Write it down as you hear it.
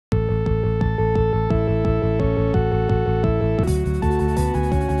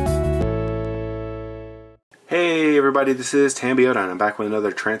Hey everybody, this is Tambeyoda and I'm back with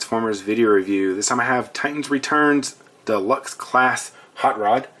another Transformers video review. This time I have Titans Returns Deluxe Class Hot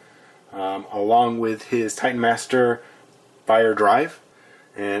Rod along with his Titan Master Fire Drive.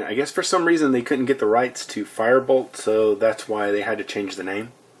 And I guess for some reason they couldn't get the rights to Firebolt, so that's why they had to change the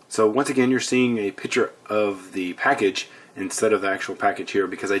name. So once again you're seeing a picture of the package instead of the actual package here,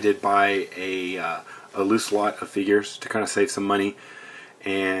 because I did buy a loose lot of figures to kind of save some money.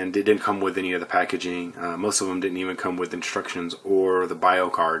 And it didn't come with any of the packaging. Most of them didn't even come with instructions or the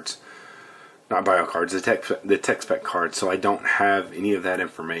bio cards. Not bio cards, the tech spec cards. So I don't have any of that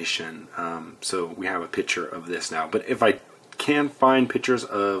information. So we have a picture of this now. But if I can find pictures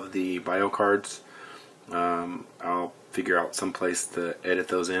of the bio cards, I'll figure out some place to edit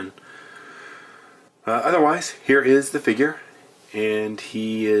those in. Otherwise, here is the figure. And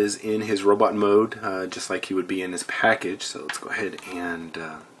he is in his robot mode, just like he would be in his package. So let's go ahead and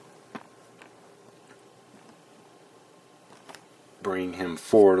bring him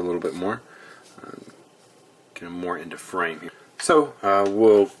forward a little bit more, get him more into frame here. So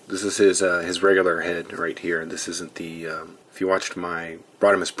this is his regular head right here. This isn't the if you watched my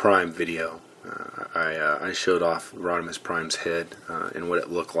Rodimus Prime video, I showed off Rodimus Prime's head and what it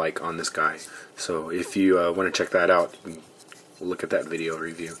looked like on this guy. So if you want to check that out, you can look at that video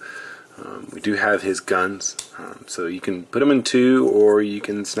review. We do have his guns, so you can put them in two, or you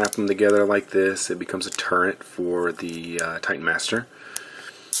can snap them together like this. It becomes a turret for the Titan Master,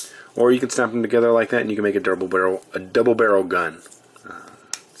 or you can snap them together like that, and you can make a double barrel gun.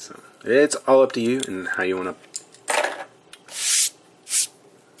 So it's all up to you and how you want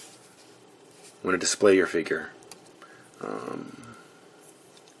to display your figure.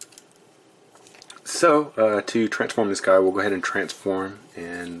 So, to transform this guy, we'll go ahead and transform,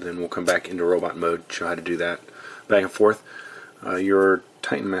 and then we'll come back into robot mode, show how to do that, back and forth. Your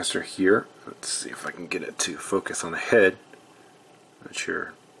Titan Master here, let's see if I can get it to focus on the head. That's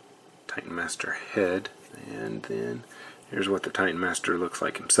your Titan Master head, and then here's what the Titan Master looks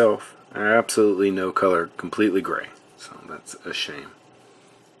like himself. Absolutely no color, completely gray, so that's a shame.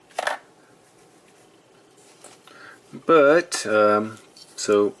 But,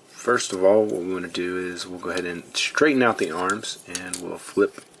 so first of all, what we want to do is we'll go ahead and straighten out the arms, and we'll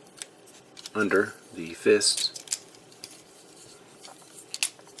flip under the fists.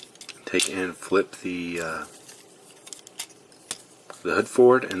 Take and flip the hood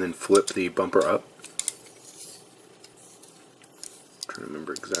forward, and then flip the bumper up. I'm trying to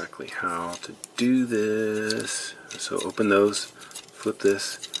remember exactly how to do this. So open those, flip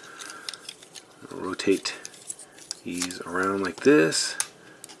this, rotate these around like this.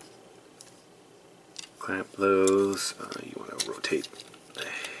 Clamp those. You want to rotate. You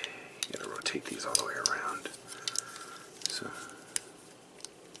got to rotate these all the way around. So,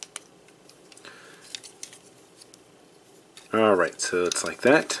 all right. So it's like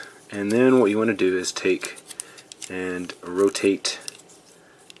that. And then what you want to do is take and rotate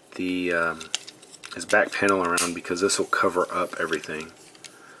the his back panel around, because this will cover up everything.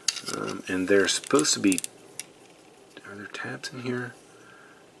 And there's supposed to be. Are there tabs in here?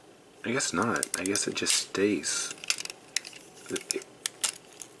 I guess not. I guess it just stays.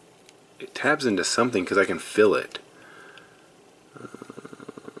 It tabs into something because I can feel it.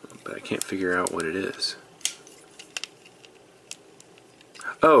 But I can't figure out what it is.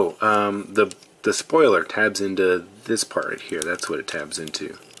 Oh, the spoiler tabs into this part right here. That's what it tabs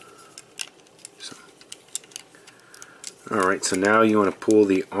into. So. Alright, so now you want to pull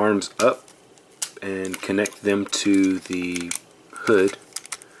the arms up and connect them to the hood.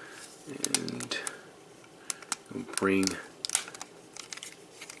 And bring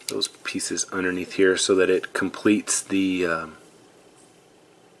those pieces underneath here so that it completes the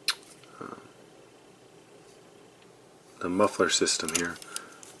muffler system here,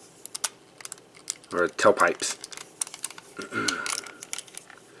 or tailpipes.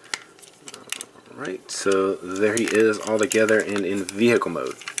 Alright, so there he is all together and in vehicle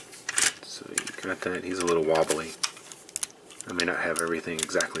mode. So you got that. He's a little wobbly. I may not have everything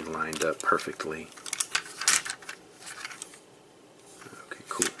exactly lined up perfectly. Okay,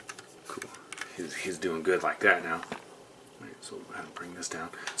 cool. Cool. He's doing good like that now. Right, so I'm going to bring this down.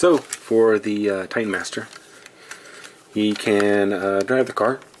 So, for the Titan Master, he can drive the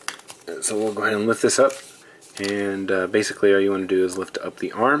car. So we'll go ahead and lift this up. And basically all you want to do is lift up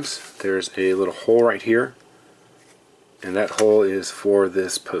the arms. There's a little hole right here. And that hole is for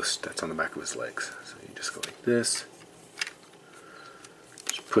this post that's on the back of his legs. So you just go like this.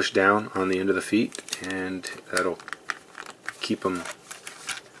 Push down on the end of the feet, and that'll keep them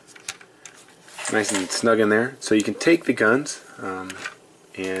nice and snug in there. So you can take the guns, and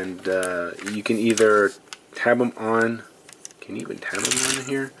you can either tab them on. Can you even tab them on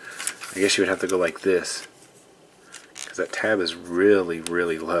here? I guess you would have to go like this, because that tab is really,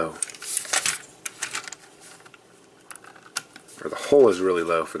 really low. Or the hole is really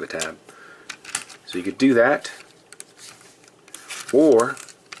low for the tab. So you could do that, or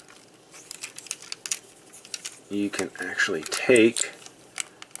you can actually take,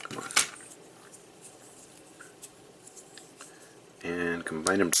 come on, and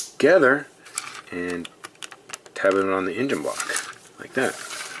combine them together and tab it on the engine block, like that.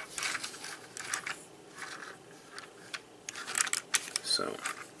 So,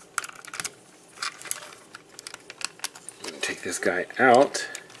 I'm going to take this guy out,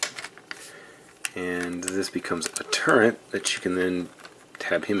 and this becomes a turret that you can then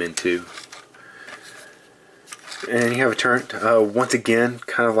tab him into. And you have a turret. Once again,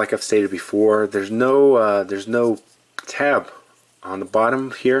 kind of like I've stated before, there's no tab on the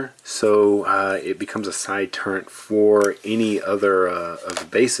bottom here, so it becomes a side turret for any other of the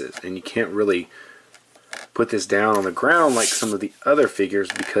bases, and you can't really put this down on the ground like some of the other figures,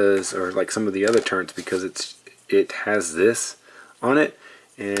 because, or like some of the other turrets, because it has this on it,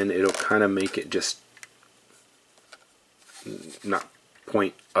 and it'll kind of make it just not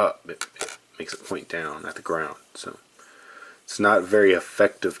point up. It makes it point down at the ground, so it's not a very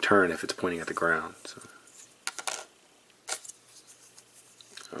effective turn if it's pointing at the ground. So,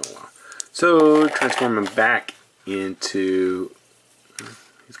 oh wow. So transform him back into,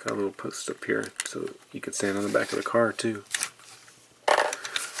 he's got a little post up here so you can stand on the back of the car too.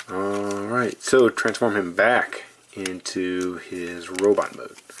 Alright, so transform him back into his robot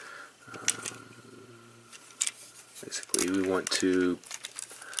mode. Basically we want to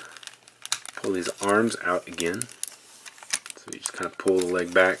pull these arms out again. So you just kind of pull the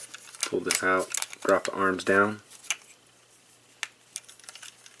leg back, pull this out, drop the arms down.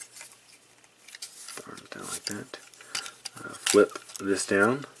 Arms down like that. Flip this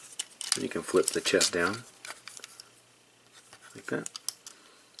down, and you can flip the chest down like that.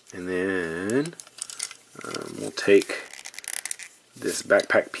 And then we'll take this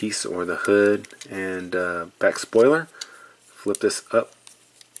backpack piece, or the hood and back spoiler, flip this up.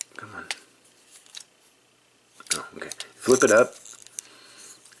 Come on. Oh, okay. Flip it up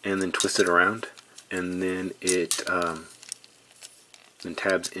and then twist it around, and then it then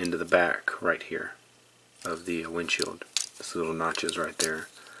tabs into the back right here of the windshield. This little notches right there,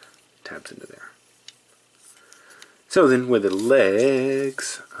 tabs into there. So then with the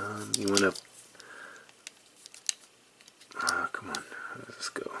legs, you want to, come on, how does this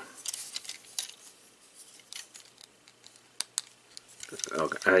go?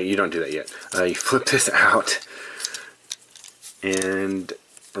 Okay, you don't do that yet. You flip this out and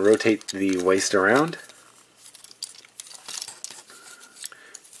rotate the waist around,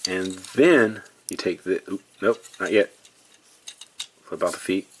 and then you take the, nope, not yet. Flip out the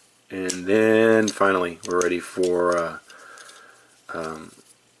feet, and then finally we're ready for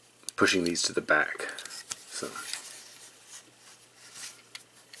pushing these to the back. So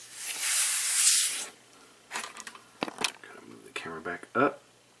kind of move the camera back up.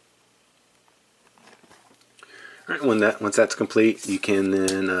 Alright, once that's complete, you can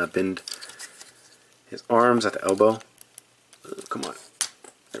then bend his arms at the elbow. Come on,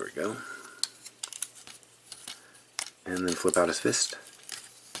 there we go. And then flip out his fist,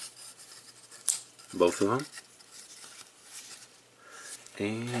 both of them.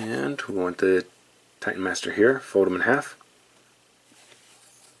 And we want the Titan Master here, fold them in half.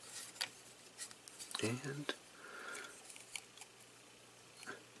 And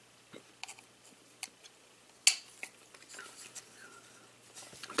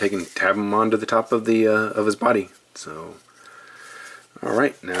tab him onto the top of the of his body. So, all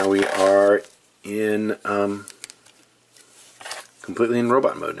right, now we are in completely in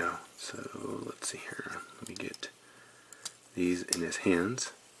robot mode now. So let's see here. Let me get these in his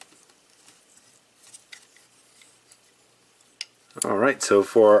hands. All right. So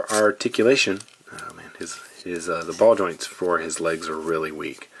for our articulation, oh man, the ball joints for his legs are really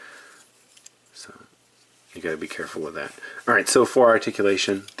weak. So you got to be careful with that. All right. So for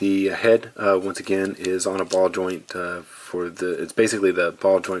articulation, the head once again is on a ball joint for the. It's basically the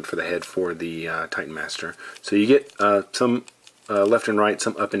ball joint for the head for the Titan Master. So you get some. Left and right,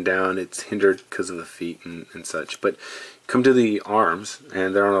 some up and down. It's hindered because of the feet and such. But come to the arms,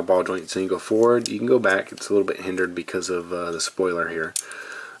 and they're on a ball joint. So you can go forward, you can go back. It's a little bit hindered because of the spoiler here.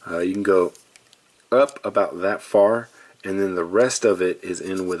 You can go up about that far, and then the rest of it is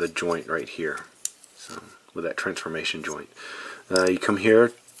in with a joint right here. So with that transformation joint. You come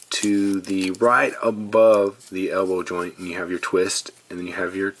here to the right above the elbow joint, and you have your twist, and then you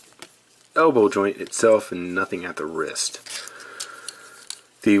have your elbow joint itself and nothing at the wrist.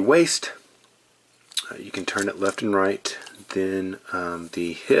 The waist, you can turn it left and right. Then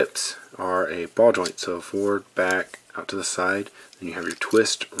the hips are a ball joint, so forward, back, out to the side. Then you have your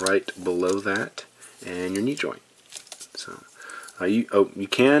twist right below that, and your knee joint. So you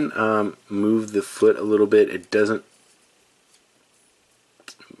can move the foot a little bit. It doesn't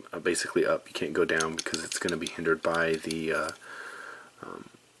basically up. You can't go down because it's going to be hindered by the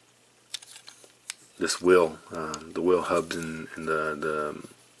this wheel, the wheel hubs and the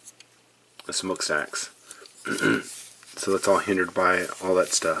smokestacks. So it's all hindered by all that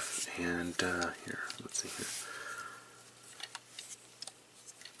stuff. And here, let's see here.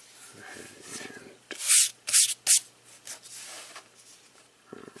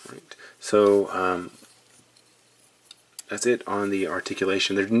 Alright. So that's it on the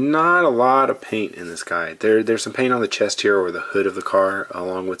articulation. There's not a lot of paint in this guy. There's some paint on the chest here or the hood of the car,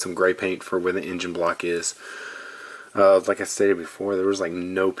 along with some gray paint for where the engine block is. Like I stated before, there was like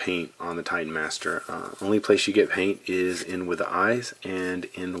no paint on the Titan Master. Only place you get paint is in with the eyes and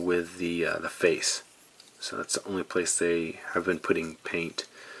in with the face. So that's the only place they have been putting paint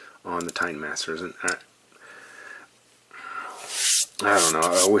on the Titan Masters. And I don't know.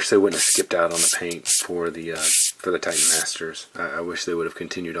 I wish they wouldn't have skipped out on the paint for the Titan Masters. I wish they would have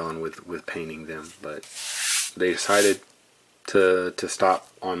continued on with painting them, but they decided to stop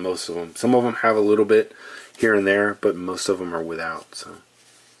on most of them. Some of them have a little bit here and there, but most of them are without. So,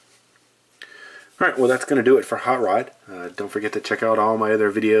 alright, well that's going to do it for Hot Rod. Don't forget to check out all my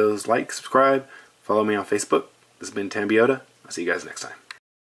other videos. Like, subscribe, follow me on Facebook. This has been Tambeyoda. I'll see you guys next time.